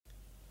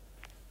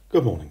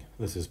Good morning.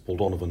 This is Paul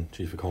Donovan,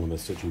 Chief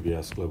Economist at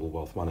UBS Global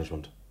Wealth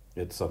Management.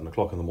 It's 7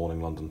 o'clock in the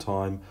morning London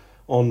time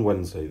on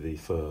Wednesday the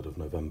 3rd of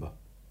November.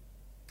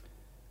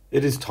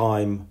 It is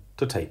time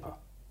to taper.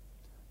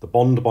 The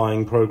bond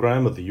buying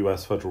programme of the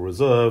US Federal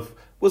Reserve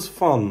was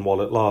fun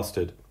while it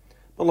lasted,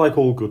 but like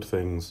all good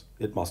things,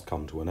 it must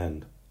come to an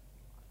end.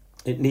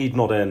 It need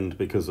not end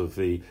because of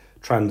the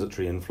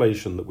transitory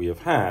inflation that we have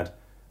had.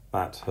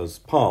 That has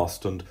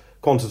passed, and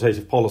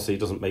quantitative policy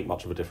doesn't make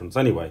much of a difference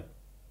anyway.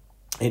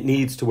 It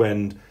needs to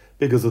end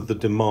because of the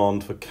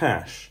demand for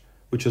cash,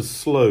 which has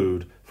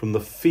slowed from the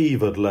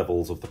fevered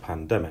levels of the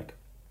pandemic.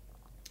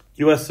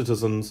 US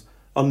citizens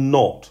are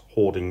not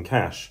hoarding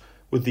cash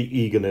with the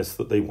eagerness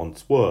that they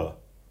once were.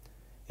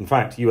 In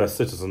fact, US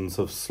citizens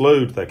have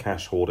slowed their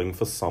cash hoarding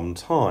for some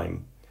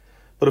time.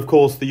 But of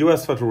course, the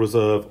US Federal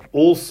Reserve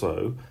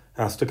also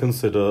has to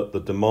consider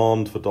the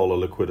demand for dollar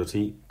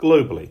liquidity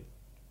globally,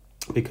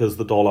 because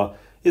the dollar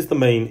is the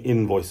main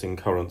invoicing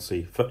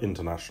currency for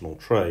international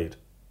trade.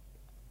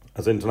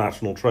 As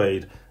international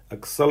trade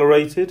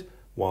accelerated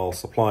while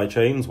supply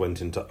chains went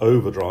into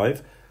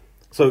overdrive,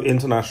 so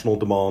international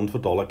demand for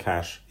dollar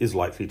cash is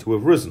likely to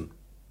have risen.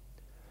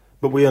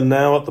 But we are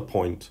now at the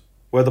point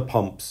where the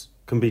pumps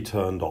can be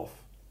turned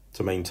off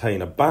to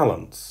maintain a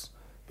balance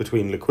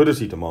between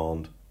liquidity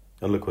demand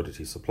and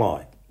liquidity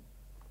supply.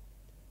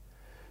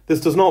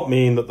 This does not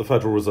mean that the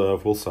Federal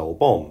Reserve will sell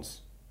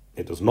bonds.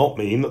 It does not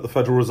mean that the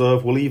Federal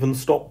Reserve will even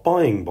stop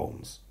buying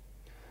bonds.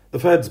 The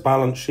Fed's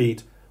balance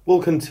sheet will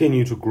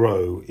continue to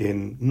grow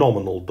in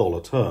nominal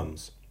dollar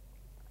terms.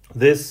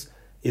 This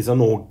is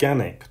an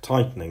organic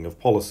tightening of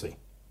policy.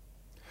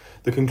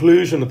 The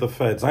conclusion of the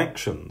Fed's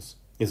actions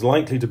is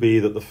likely to be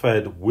that the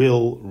Fed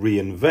will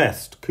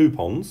reinvest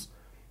coupons,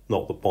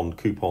 not that bond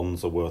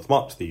coupons are worth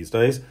much these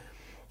days,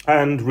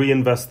 and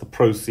reinvest the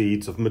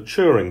proceeds of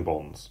maturing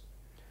bonds.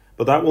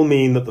 But that will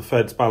mean that the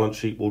Fed's balance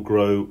sheet will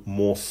grow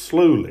more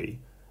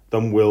slowly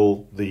than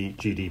will the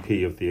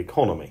GDP of the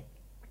economy.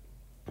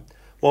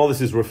 While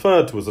this is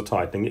referred to as a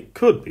tightening, it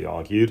could be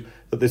argued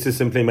that this is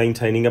simply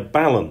maintaining a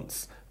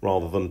balance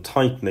rather than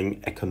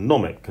tightening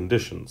economic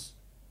conditions.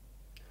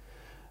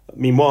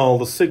 Meanwhile,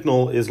 the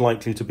signal is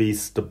likely to be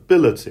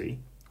stability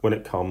when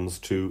it comes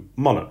to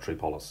monetary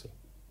policy.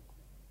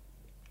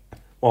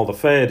 While the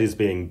Fed is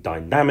being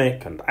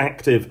dynamic and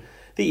active,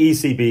 the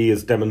ECB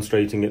is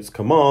demonstrating its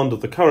command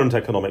of the current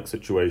economic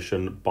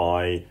situation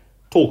by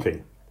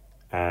talking,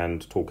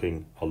 and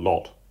talking a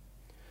lot.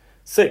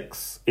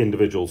 6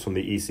 individuals from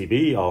the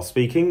ECB are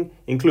speaking,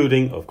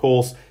 including, of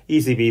course,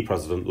 ECB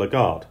President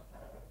Lagarde.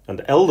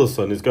 And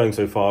Elderson is going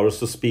so far as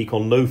to speak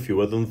on no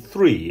fewer than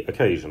 3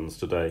 occasions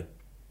today.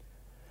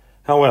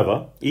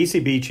 However,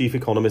 ECB Chief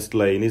Economist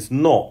Lane is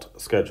not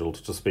scheduled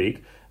to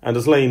speak, and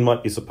as Lane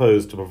might be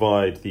supposed to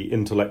provide the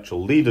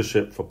intellectual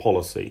leadership for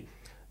policy,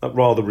 that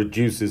rather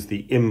reduces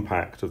the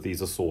impact of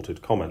these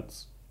assorted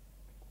comments.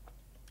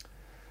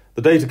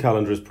 The data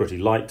calendar is pretty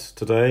light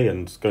today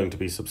and going to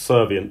be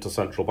subservient to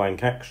central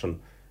bank action.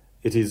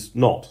 It is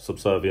not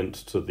subservient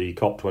to the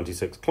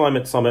COP26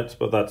 climate summit,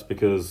 but that's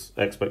because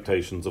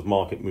expectations of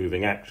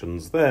market-moving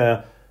actions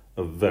there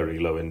are very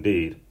low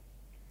indeed.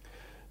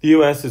 The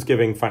US is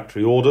giving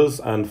factory orders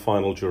and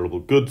final durable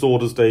goods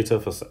orders data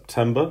for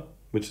September,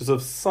 which is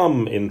of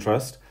some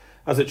interest,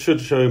 as it should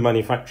show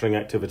manufacturing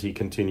activity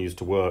continues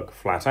to work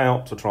flat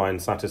out to try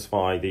and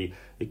satisfy the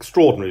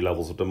extraordinary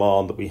levels of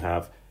demand that we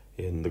have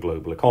in the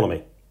global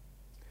economy.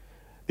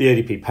 The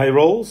ADP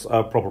payrolls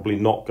are probably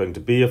not going to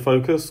be a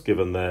focus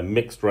given their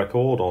mixed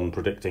record on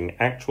predicting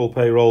actual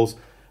payrolls,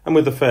 and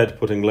with the Fed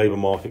putting labour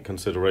market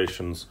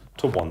considerations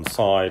to one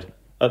side,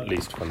 at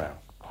least for now.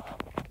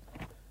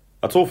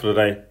 That's all for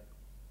today.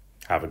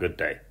 Have a good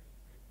day.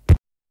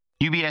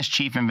 UBS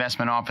Chief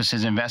Investment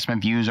Office's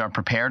investment views are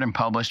prepared and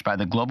published by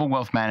the global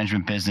wealth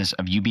management business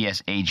of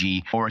UBS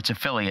AG or its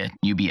affiliate,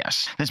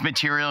 UBS. This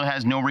material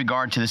has no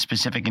regard to the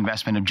specific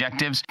investment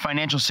objectives,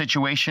 financial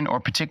situation, or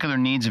particular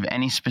needs of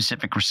any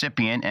specific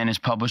recipient and is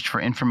published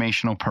for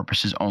informational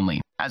purposes only.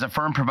 As a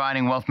firm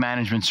providing wealth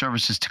management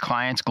services to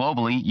clients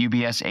globally,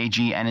 UBS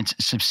AG and its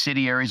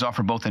subsidiaries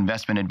offer both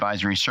investment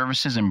advisory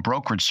services and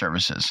brokerage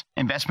services.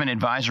 Investment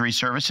advisory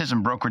services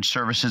and brokerage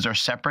services are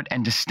separate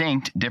and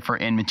distinct, differ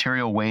in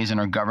material ways, and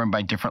are governed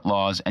by different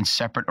laws and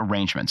separate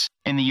arrangements.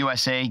 In the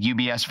USA,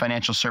 UBS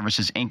Financial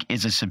Services Inc.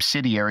 is a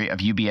subsidiary of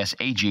UBS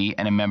AG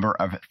and a member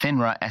of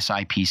FINRA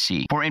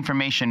SIPC. For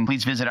information,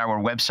 please visit our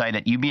website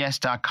at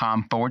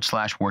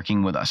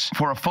ubs.com/working with us.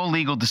 For a full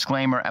legal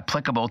disclaimer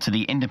applicable to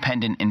the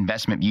independent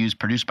investment views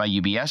produced by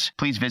UBS,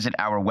 please visit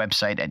our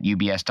website at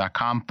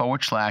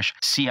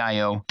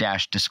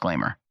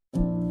ubs.com/CIO-disclaimer.